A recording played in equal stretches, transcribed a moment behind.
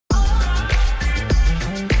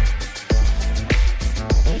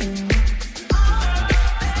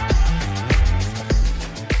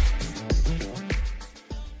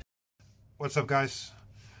What's up, guys?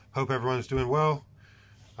 Hope everyone's doing well.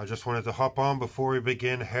 I just wanted to hop on before we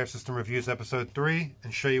begin Hair System Reviews episode 3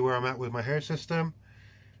 and show you where I'm at with my hair system.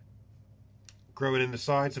 Grow it in the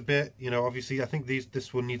sides a bit. You know, obviously I think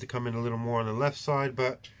this will need to come in a little more on the left side,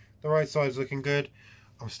 but the right side's looking good.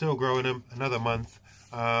 I'm still growing them another month,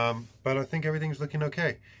 but I think everything's looking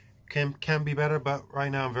okay. Can be better, but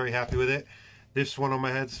right now I'm very happy with it. This one on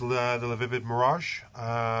my head's the La Vivid Mirage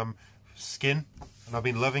Skin, and I've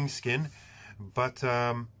been loving Skin, but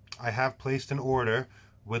I have placed an order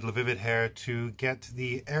with La Vivid Hair to get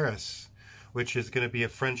the Heiress, which is going to be a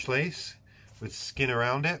French lace with skin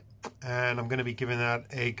around it, and I'm going to be giving that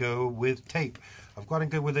a go with tape. I've gotten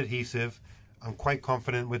good with adhesive. I'm quite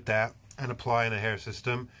confident with that and applying a hair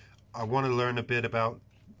system. I want to learn a bit about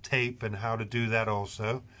tape and how to do that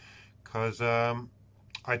also, because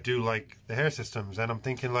I do like the hair systems, and I'm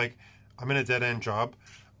thinking, like, I'm in a dead-end job.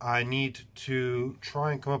 I need to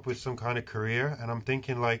try and come up with some kind of career, and I'm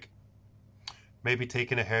thinking like maybe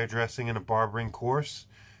taking a hairdressing and a barbering course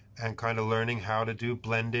and kind of learning how to do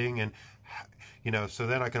blending, and you know, so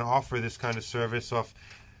then I can offer this kind of service of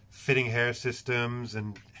fitting hair systems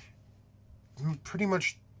and pretty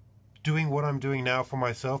much doing what I'm doing now for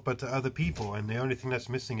myself, but to other people. And the only thing that's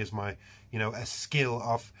missing is my, you know, a skill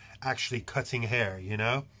of actually cutting hair, you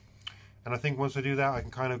know. And I think once I do that, I can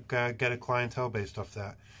kind of get a clientele based off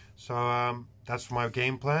that. So that's my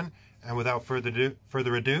game plan. And without further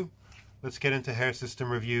ado, let's get into hair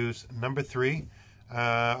system reviews number 3.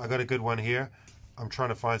 I got a good one here. I'm trying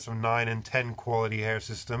to find some 9 and 10 quality hair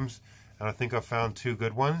systems, and I think I found 2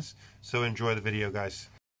 good ones. So enjoy the video, guys.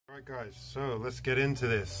 All right, guys. So let's get into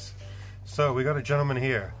this. So we got a gentleman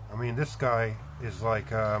here. I mean, this guy is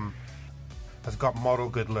like has got model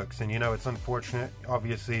good looks, and you know, it's unfortunate.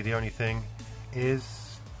 Obviously, the only thing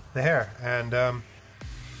is the hair, and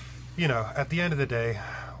you know, at the end of the day,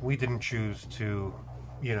 we didn't choose to,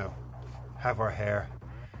 you know, have our hair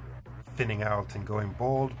thinning out and going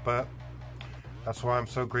bald, but that's why I'm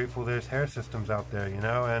so grateful there's hair systems out there, you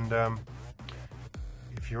know. And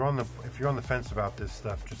if you're on the fence about this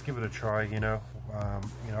stuff, just give it a try, you know.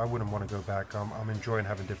 You know, I wouldn't want to go back. I'm enjoying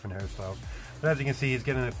having different hairstyles. But as you can see, he's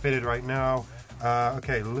getting it fitted right now.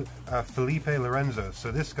 Okay, Felipe Lorenzo.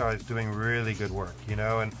 So this guy's doing really good work, you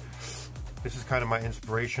know, and this is kind of my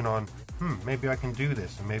inspiration on, maybe I can do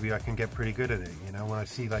this, and maybe I can get pretty good at it, you know. When I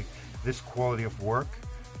see like this quality of work,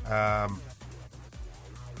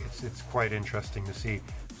 it's quite interesting to see.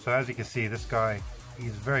 So as you can see, this guy,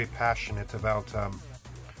 he's very passionate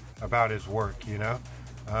about his work, you know.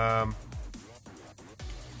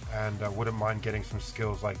 And I wouldn't mind getting some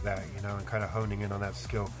skills like that, you know, and kind of honing in on that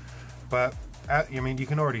skill. But I mean, you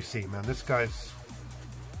can already see, man, this guy's,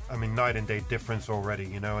 I mean, night and day difference already,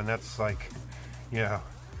 you know. And that's like, yeah,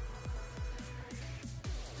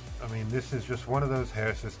 I mean, this is just one of those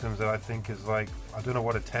hair systems that I think is like, I don't know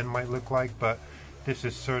what a 10 might look like, but this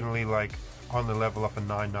is certainly like on the level of a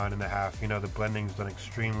 9, 9.5. You know, the blending's done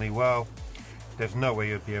extremely well. There's no way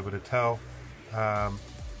you'd be able to tell.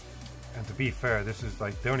 And to be fair, this is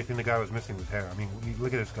like the only thing the guy was missing was hair. I mean,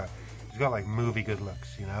 look at this guy. He's got like movie good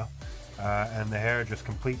looks, you know, and the hair just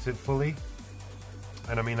completes it fully.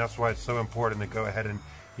 And I mean, that's why it's so important to go ahead and,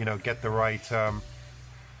 you know, get the right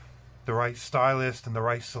stylist and the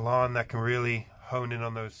right salon that can really hone in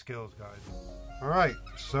on those skills, guys. All right,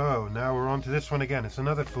 so now we're on to this one again. It's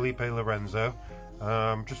another Felipe Lorenzo.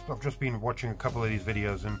 I've just been watching a couple of these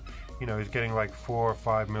videos, and you know, he's getting like 4 or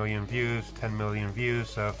 5 million views, 10 million views,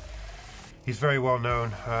 so he's very well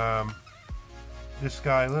known. This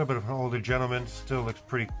guy, a little bit of an older gentleman, still looks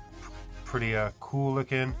pretty cool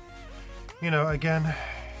looking. You know, again,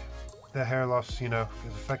 the hair loss, you know,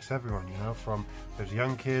 it affects everyone, you know, from there's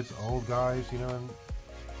young kids, old guys, you know, and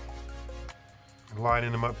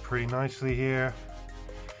lining them up pretty nicely here,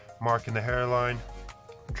 marking the hairline,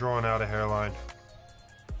 drawing out a hairline.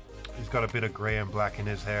 He's got a bit of gray and black in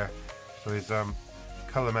his hair, so he's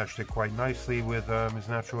color matched it quite nicely with his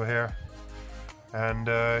natural hair. And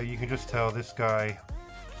you can just tell this guy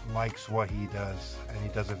likes what he does, and he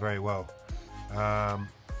does it very well.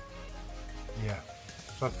 Yeah,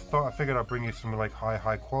 so I figured I'd bring you some like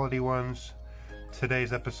high quality ones.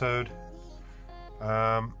 Today's episode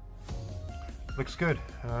looks good.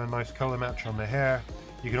 Nice color match on the hair.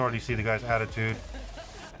 You can already see the guy's attitude.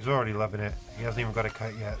 He's already loving it. He hasn't even got a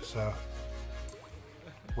cut yet, so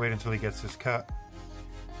wait until he gets his cut.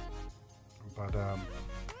 But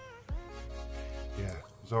yeah,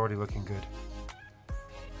 it's already looking good.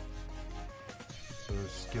 So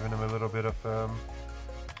just giving him a little bit of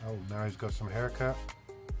oh, now he's got some haircut.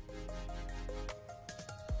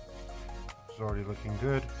 It's already looking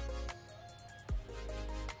good.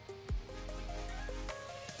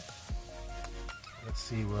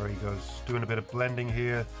 see where he goes doing a bit of blending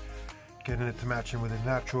here, getting it to match in with his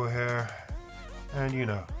natural hair. And you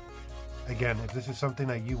know, again, if this is something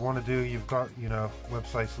that you want to do, you've got, you know,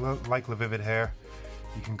 websites like LaVivid Hair.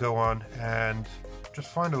 You can go on and just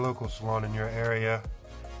find a local salon in your area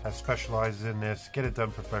that specializes in this. Get it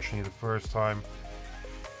done professionally the first time.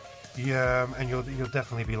 Yeah, and you'll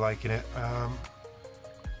definitely be liking it.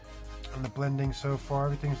 And the blending so far,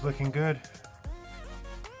 everything's looking good.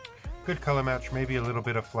 Good color match, maybe a little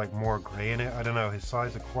bit of like more gray in it. I don't know, his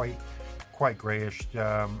sides are quite grayish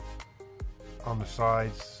on the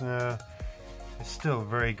sides. It's still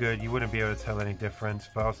very good. You wouldn't be able to tell any difference,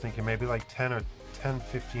 but I was thinking maybe like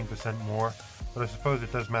 10-15% more. But I suppose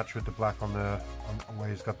it does match with the black on where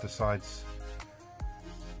he's got the sides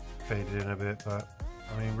faded in a bit. But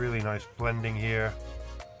I mean, really nice blending here.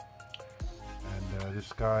 And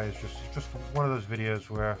this guy is just one of those videos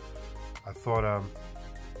where I thought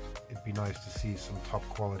it'd be nice to see some top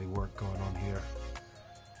quality work going on here.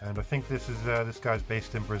 And I think this guy's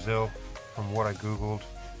based in Brazil, from what I googled.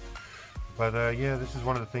 But yeah, this is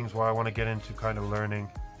one of the things why I want to get into kind of learning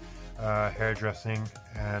hairdressing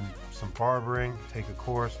and some barbering, take a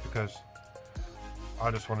course, because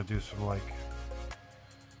I just want to do some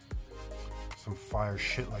fire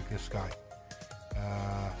shit like this guy.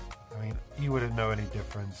 I mean, you wouldn't know any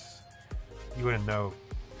difference. You wouldn't know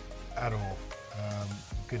at all.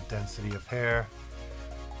 Good density of hair,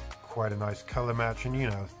 quite a nice color match, and you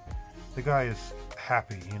know, the guy is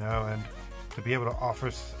happy, you know, and to be able to offer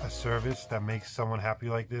a service that makes someone happy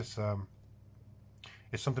like this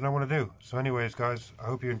is something I want to do. So anyways, guys, I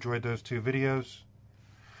hope you enjoyed those 2 videos.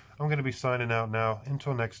 I'm going to be signing out now.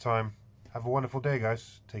 Until next time, have a wonderful day,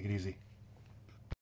 guys. Take it easy.